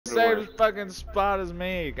same fucking spot as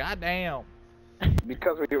me. Goddamn.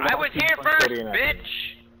 Because we I was here first, Cody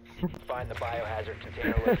bitch! Find the biohazard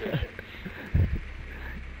container location.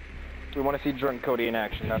 We want to see drunk Cody in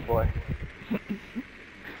action, that's why.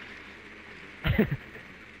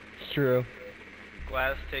 It's true.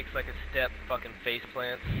 Glass takes like a step, fucking face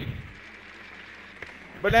plants.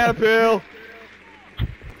 Banana peel.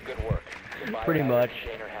 Good work. The Pretty much.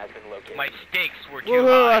 container has been located. My stakes were too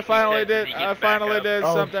Woohoo! high. I finally he says did. as he I gets back finally up. did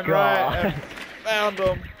Oh, something God. right and found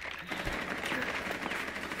them.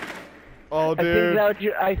 Oh, dude.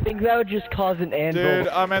 I think that would just cause an anvil. Dude,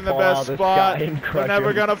 I'm in the fall out best of the spot. sky and They're crush never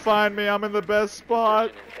him. gonna find me. I'm in the best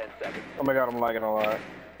spot. Insertion in 10 seconds. Oh my god, I'm lagging a lot.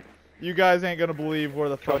 You guys ain't gonna believe where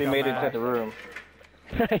the fuck Cody I'm made it at. into the room.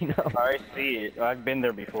 I know. I see it. I've been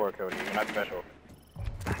there before, Cody. You're not special.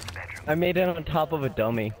 I made it on top of a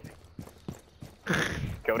dummy.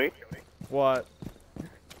 Cody? What?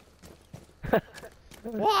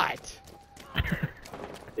 What?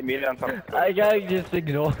 He made it on top of Cody. I guy just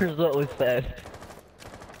ignores what was said.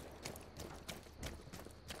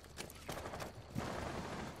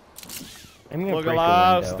 I'm gonna Look break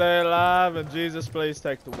alive, the window. stay alive, and Jesus, please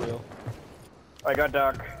take the wheel. I got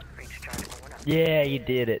Doc. Yeah, you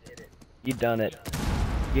did it. You done it.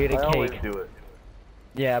 You ate I a always cake. do it.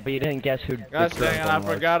 Yeah, but you didn't guess who. Gosh the dang it, drunk I one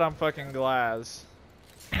was. forgot I'm fucking Glass.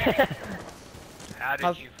 How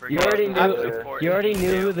did you You forget? already That's knew. important You already knew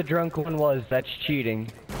detail. who the drunk one was. That's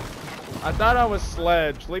cheating. I thought I was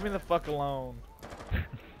Sledge. Leave me the fuck alone.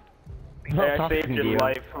 I'm not I talking saved to your you.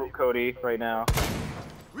 life, Cody, right now.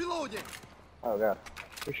 Reloading. Oh god.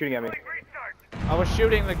 You're shooting at me. I was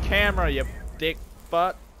shooting the camera, you dick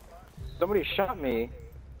butt. Somebody shot me.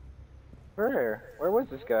 Where? Where was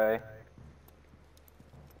this guy?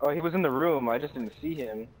 Oh, he was in the room. I just didn't see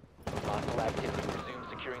him. Hostile activity. Resume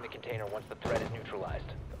securing the container once the threat is neutralized.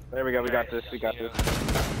 There we go. We got this. We got this.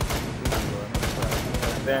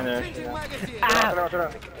 Stand there. Changing magazine. Turn around, turn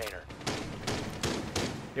around. The container.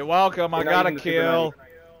 You're welcome, I You're not got a using the kill. super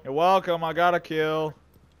You're welcome, I got a kill.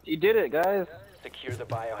 You did it, guys. Secure the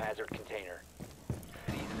biohazard container.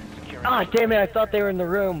 Securing Ah, damn it! I thought they were in the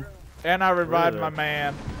room. And I revived Where my is it?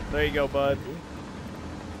 man. There you go, bud.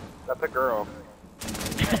 That's a girl.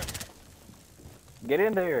 Get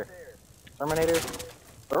in there. Terminator.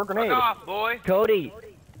 Throw a grenade. Fuck off, boy! Cody,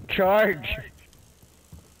 charge.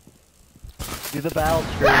 Do the battle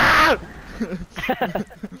scream. Ah!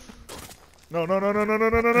 No, no, no, no, no, no,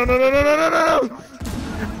 no, no, no, no, no, no, no, no!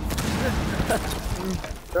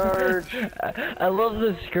 Charge. I love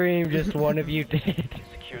the scream just one of you did.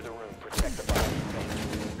 Secure the room. Protect the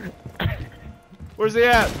biohazard. Where's he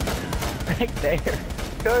at? Right there.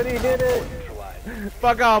 Cody did it. Neutralized.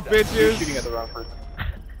 Fuck off, You're shooting at bitches. the wrong person.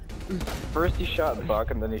 First he shot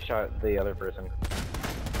Buck and then he shot the other person.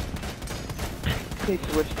 He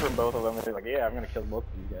switched from both of them and they're like, yeah, I'm gonna kill both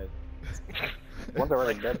of you guys. One's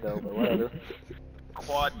already dead though, but whatever.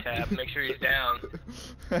 Quad tap, make sure he's down.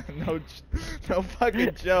 No, no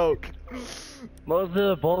fucking joke. Most of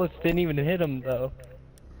the bullets didn't even hit him though.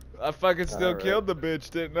 I fucking still Alright. killed the bitch,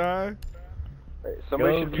 didn't I? Right,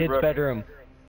 somebody Go should be kid's rushing. bedroom.